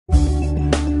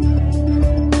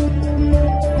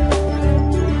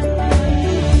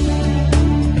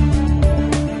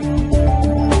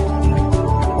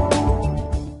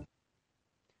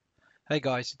Hey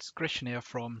guys, it's Christian here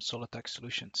from SolidWorks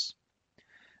Solutions.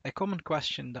 A common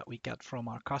question that we get from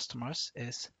our customers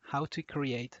is how to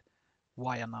create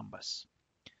wire numbers.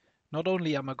 Not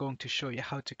only am I going to show you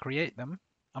how to create them,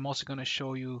 I'm also going to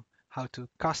show you how to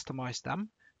customize them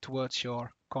towards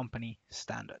your company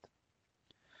standard.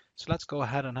 So let's go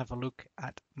ahead and have a look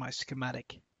at my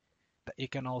schematic that you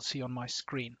can all see on my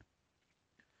screen.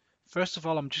 First of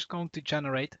all, I'm just going to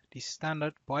generate the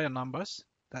standard wire numbers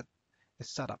that is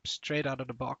set up straight out of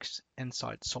the box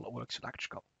inside SolidWorks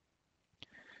Electrical.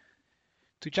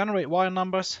 To generate wire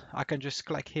numbers, I can just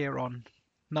click here on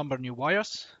Number New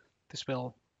Wires. This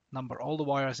will number all the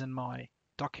wires in my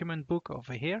document book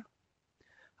over here.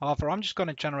 However, I'm just going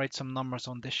to generate some numbers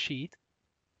on this sheet.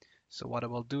 So what I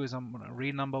will do is I'm going to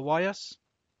renumber wires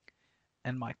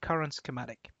in my current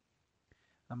schematic.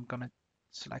 I'm going to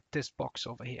select this box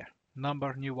over here,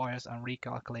 Number New Wires and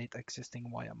Recalculate Existing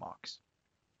Wire Marks.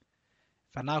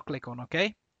 If I now click on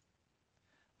OK,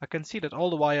 I can see that all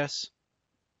the wires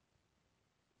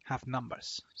have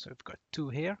numbers. So we've got 2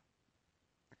 here.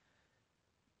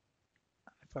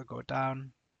 If I go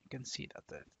down, you can see that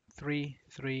the 3,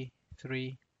 3,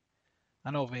 3,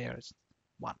 and over here is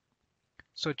 1.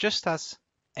 So it just has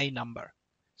a number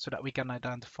so that we can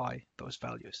identify those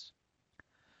values.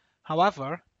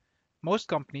 However, most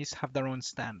companies have their own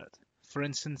standard. For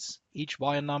instance, each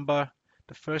wire number,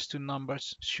 the first 2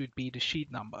 numbers should be the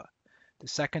sheet number. The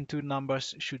second 2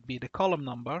 numbers should be the column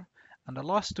number. And the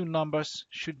last 2 numbers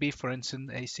should be, for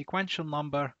instance, a sequential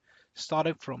number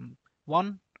starting from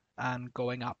 1 and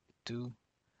going up to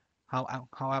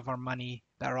however many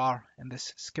there are in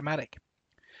this schematic.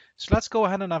 So let's go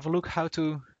ahead and have a look how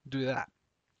to do that.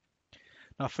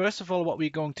 Now, first of all, what we're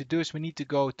going to do is we need to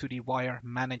go to the wire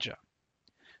manager.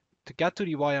 To get to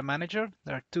the wire manager,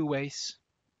 there are 2 ways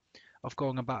of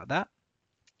going about that.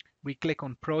 We click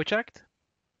on Project,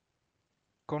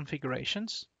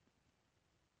 Configurations,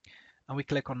 and we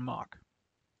click on Mark.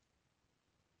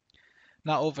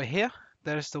 Now over here,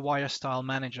 there's the wire style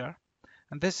manager.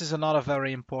 And this is another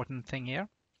very important thing here.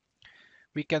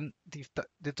 We can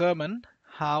determine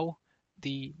how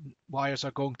the wires are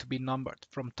going to be numbered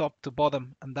from top to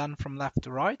bottom and then from left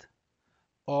to right,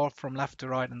 or from left to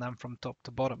right and then from top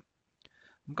to bottom.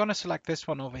 I'm going to select this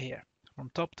one over here,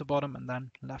 from top to bottom and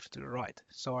then left to the right.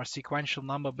 So our sequential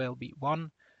number will be 1,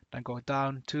 then go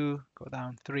down 2, go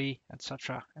down 3,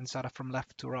 etc. instead of from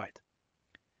left to right.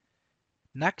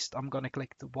 Next, I'm going to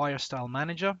click the wire style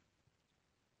manager.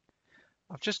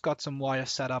 I've just got some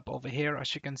wires set up over here.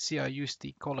 As you can see, I used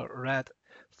the color red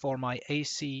for my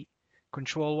AC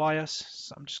control wires.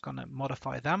 So I'm just going to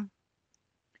modify them.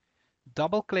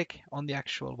 Double click on the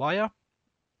actual wire.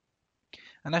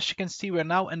 And as you can see, we're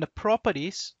now in the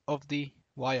properties of the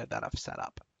wire that I've set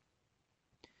up.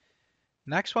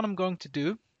 Next, what I'm going to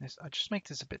do is I just make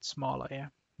this a bit smaller here,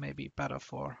 maybe better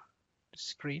for the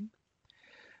screen.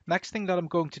 Next thing that I'm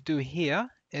going to do here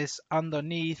is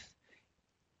underneath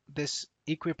this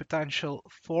equipotential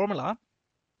formula,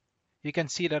 you can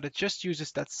see that it just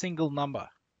uses that single number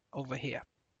over here.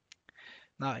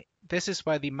 Now, this is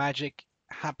where the magic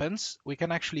happens. We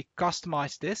can actually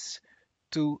customize this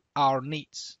to our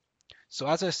needs. So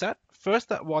as I said,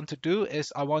 first I want to do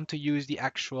is I want to use the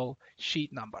actual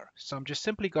sheet number. So I'm just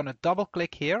simply going to double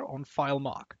click here on File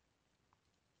Mark,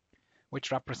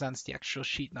 which represents the actual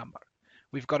sheet number.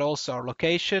 We've got also our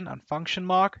location and function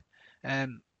mark,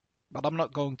 but I'm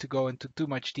not going to go into too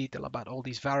much detail about all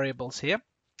these variables here.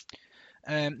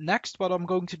 Next, what I'm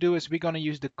going to do is we're going to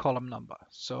use the column number.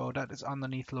 So that is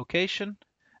underneath location,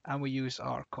 and we use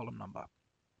our column number.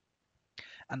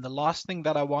 And the last thing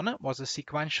that I wanted was a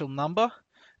sequential number,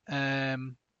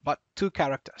 but 2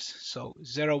 characters. So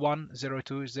 01,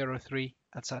 02, 03,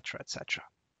 etc., etc.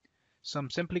 So I'm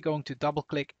simply going to double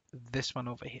click this one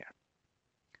over here.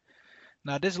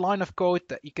 Now this line of code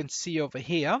that you can see over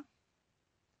here,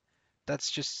 that's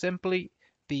just simply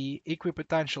the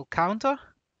equipotential counter,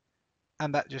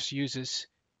 and that just uses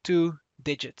 2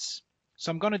 digits.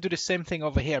 So I'm going to do the same thing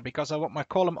over here because I want my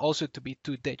column also to be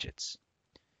 2 digits.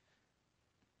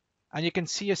 And you can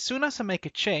see as soon as I make a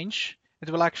change, it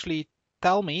will actually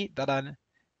tell me that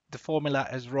the formula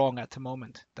is wrong at the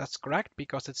moment. That's correct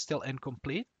because it's still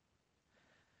incomplete.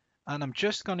 And I'm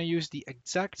just going to use the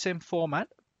exact same format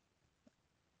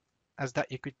as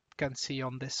that you can see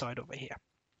on this side over here.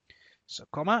 So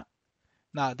comma.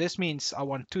 Now this means I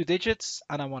want 2 digits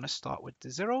and I want to start with the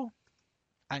 0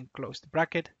 and close the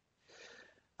bracket.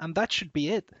 And that should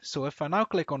be it. So if I now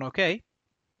click on OK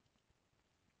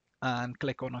and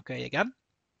click on OK again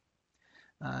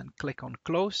and click on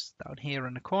close down here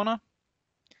in the corner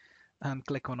and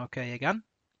click on OK again.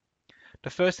 the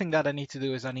first thing that I need to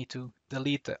do is I need to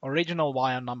delete the original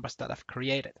wire numbers that I've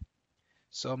created.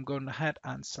 So I'm going ahead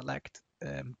and select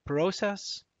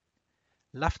Process,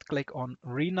 left click on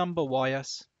Renumber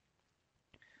Wires.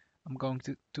 I'm going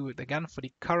to do it again for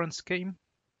the current scheme.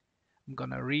 I'm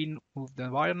going to remove the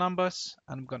wire numbers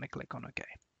and I'm going to click on OK.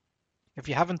 If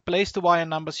you haven't placed the wire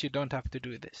numbers, you don't have to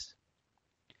do this.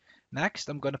 Next,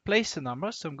 I'm going to place the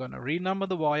numbers. So I'm going to renumber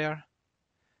the wire,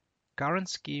 current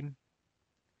scheme,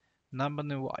 number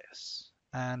new wires,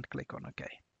 and click on OK.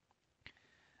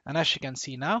 And as you can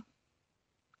see now,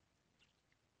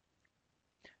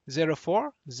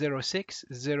 04, 06,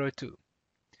 02.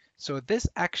 So this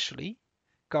actually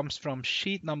comes from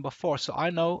sheet number 4. So I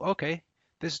know, okay,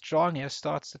 this drawing here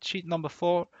starts at sheet number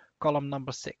 4, column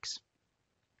number 6.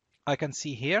 I can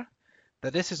see here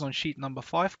that this is on sheet number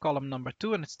 5, column number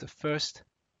 2, and it's the first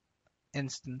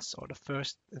instance, or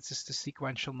this is the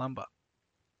sequential number.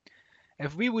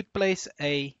 If we would place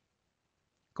a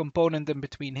component in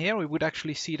between here, we would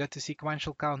actually see that the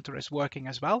sequential counter is working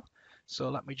as well. So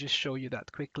let me just show you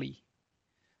that quickly.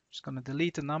 I'm just going to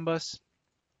delete the numbers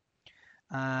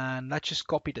and let's just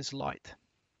copy this light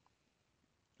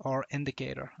or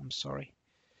indicator, I'm sorry,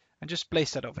 and just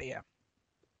place that over here.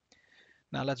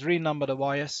 Now let's renumber the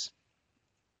wires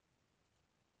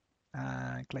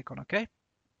and click on OK.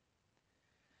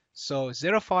 So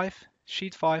 05,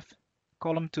 sheet 5,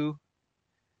 column 2,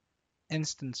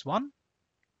 instance 1,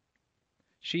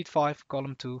 sheet 5,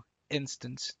 column 2,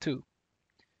 instance 2.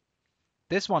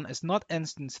 This one is not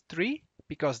instance 3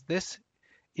 because this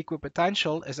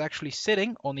equipotential is actually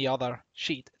sitting on the other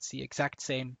sheet. It's the exact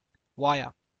same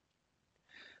wire.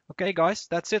 Okay guys,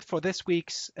 that's it for this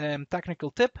week's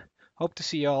technical tip. Hope to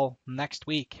see you all next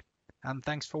week, and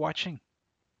thanks for watching.